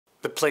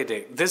The play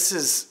date. This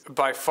is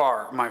by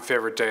far my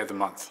favorite day of the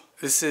month.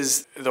 This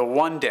is the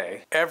one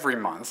day every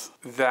month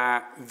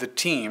that the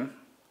team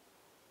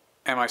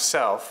and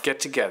myself get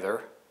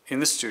together in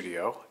the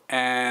studio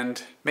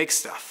and make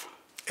stuff.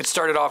 It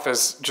started off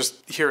as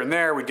just here and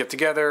there, we'd get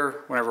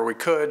together whenever we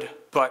could,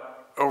 but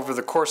over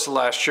the course of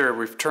last year,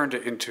 we've turned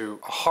it into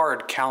a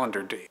hard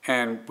calendar date,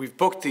 and we've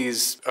booked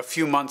these a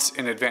few months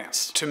in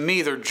advance. To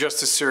me, they're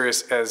just as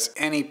serious as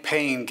any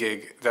paying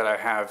gig that I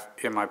have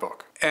in my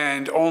book.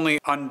 And only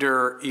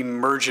under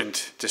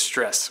emergent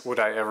distress would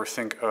I ever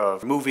think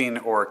of moving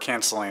or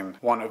canceling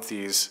one of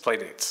these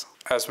playdates.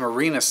 As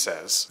Marina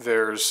says,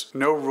 there's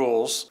no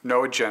rules,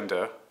 no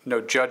agenda,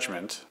 no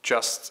judgment,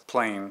 just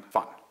plain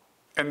fun.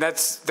 And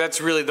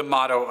that's really the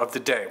motto of the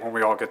day when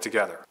we all get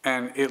together.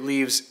 And it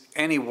leaves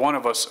any one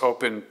of us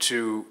open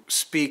to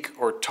speak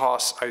or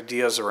toss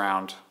ideas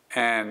around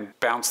and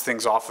bounce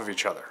things off of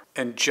each other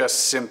and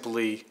just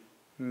simply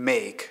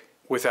make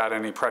without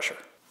any pressure.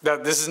 Now,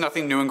 this is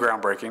nothing new and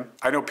groundbreaking.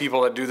 I know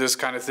people that do this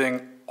kind of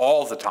thing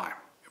all the time.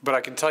 But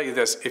I can tell you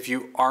this, if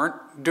you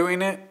aren't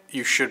doing it,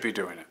 you should be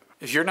doing it.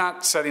 If you're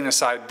not setting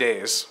aside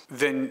days,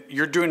 then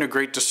you're doing a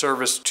great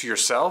disservice to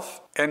yourself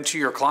and to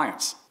your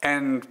clients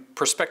and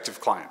prospective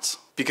clients,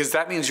 because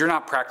that means you're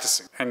not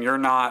practicing and you're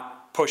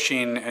not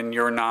pushing and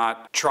you're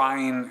not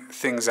trying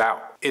things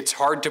out. It's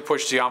hard to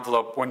push the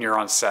envelope when you're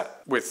on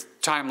set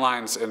with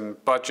timelines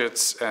and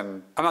budgets,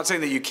 and I'm not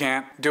saying that you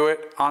can't do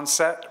it on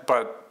set,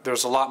 but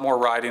there's a lot more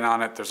riding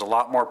on it. There's a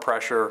lot more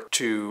pressure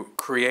to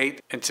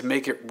create and to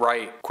make it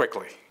right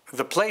quickly.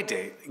 The play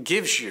date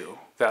gives you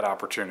that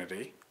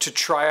opportunity to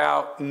try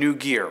out new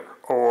gear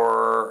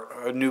or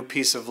a new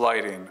piece of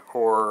lighting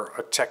or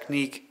a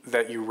technique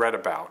that you read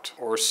about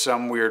or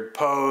some weird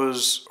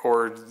pose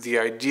or the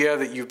idea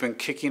that you've been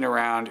kicking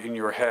around in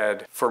your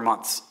head for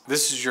months.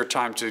 This is your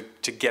time to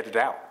get it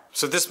out.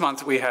 So this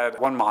month we had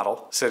one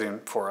model sitting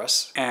for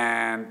us,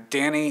 and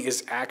Danny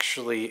is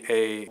actually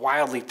a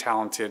wildly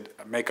talented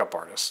makeup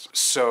artist.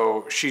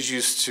 So she's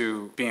used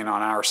to being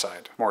on our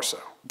side, more so.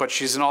 But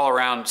she's an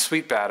all-around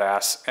sweet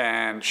badass,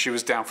 and she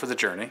was down for the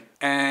journey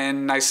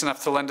and nice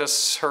enough to lend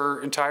us her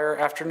entire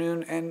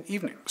afternoon and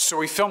evening. So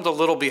we filmed a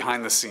little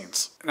behind the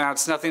scenes. Now,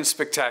 it's nothing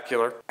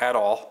spectacular at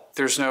all.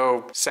 There's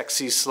no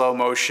sexy slow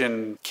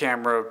motion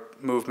camera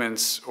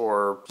movements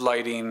or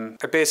lighting.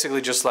 I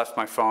basically just left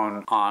my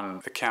phone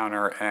on the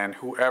counter, and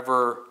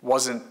whoever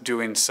wasn't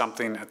doing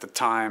something at the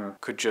time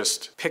could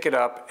just pick it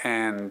up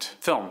and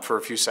film for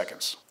a few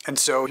seconds. And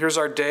so here's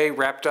our day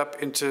wrapped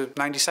up into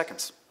 90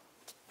 seconds.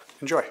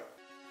 Enjoy.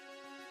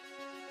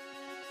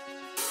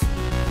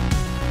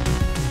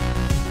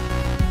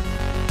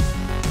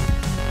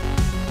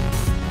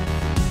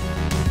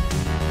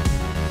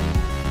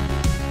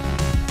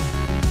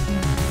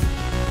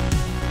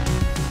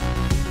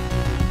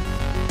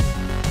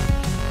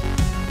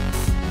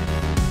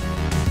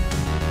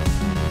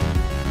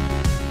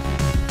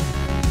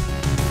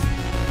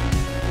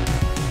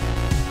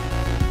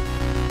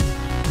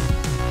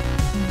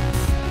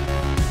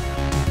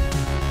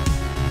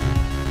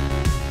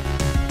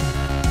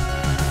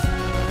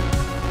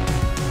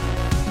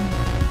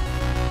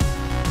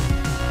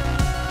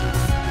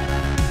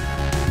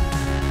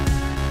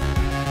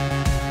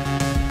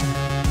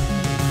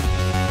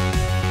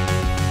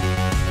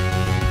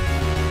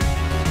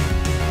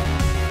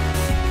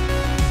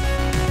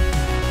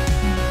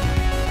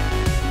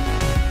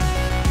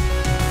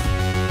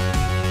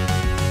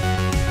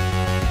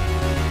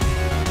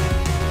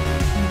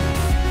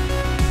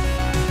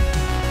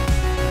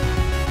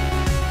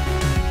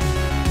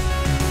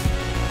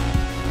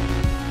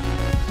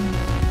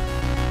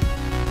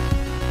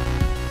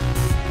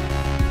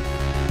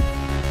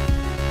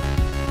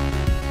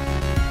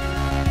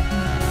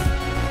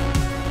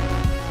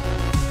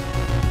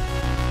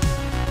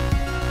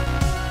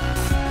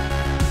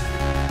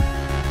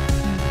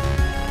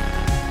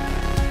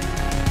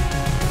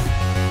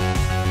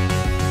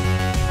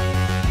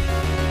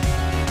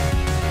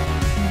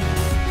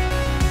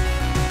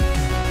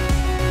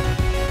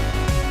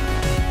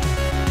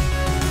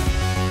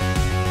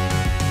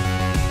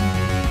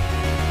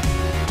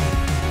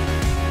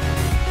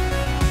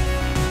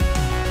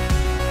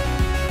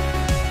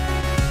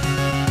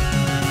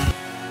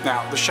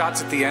 Now, the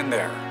shots at the end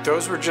there,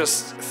 those were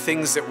just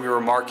things that we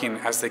were marking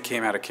as they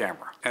came out of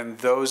camera. And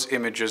those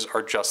images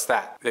are just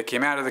that. They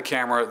came out of the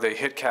camera, they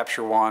hit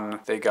Capture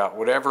One, they got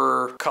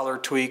whatever color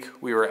tweak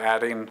we were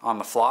adding on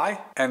the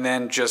fly, and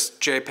then just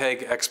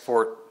JPEG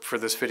export for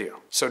this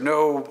video. So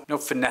no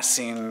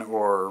finessing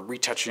or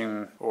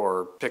retouching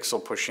or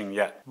pixel pushing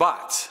yet.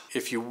 But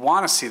if you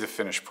want to see the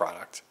finished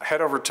product,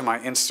 head over to my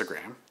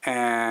Instagram,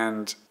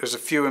 and there's a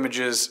few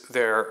images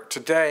there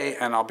today,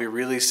 and I'll be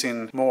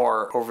releasing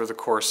more over the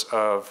course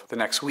of the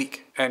next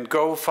week. And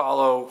go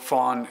follow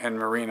Fawn and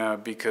Marina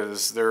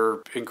because they're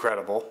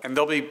incredible, and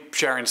they'll be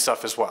sharing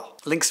stuff as well.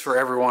 Links for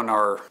everyone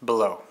are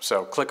below,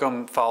 so click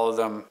them, follow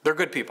them. They're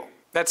good people.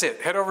 That's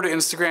it. Head over to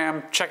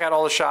Instagram, check out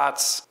all the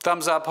shots.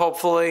 Thumbs up,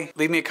 hopefully.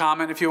 Leave me a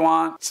comment if you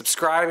want.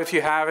 Subscribe if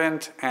you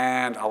haven't,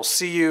 and I'll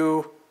see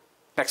you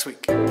next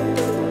week.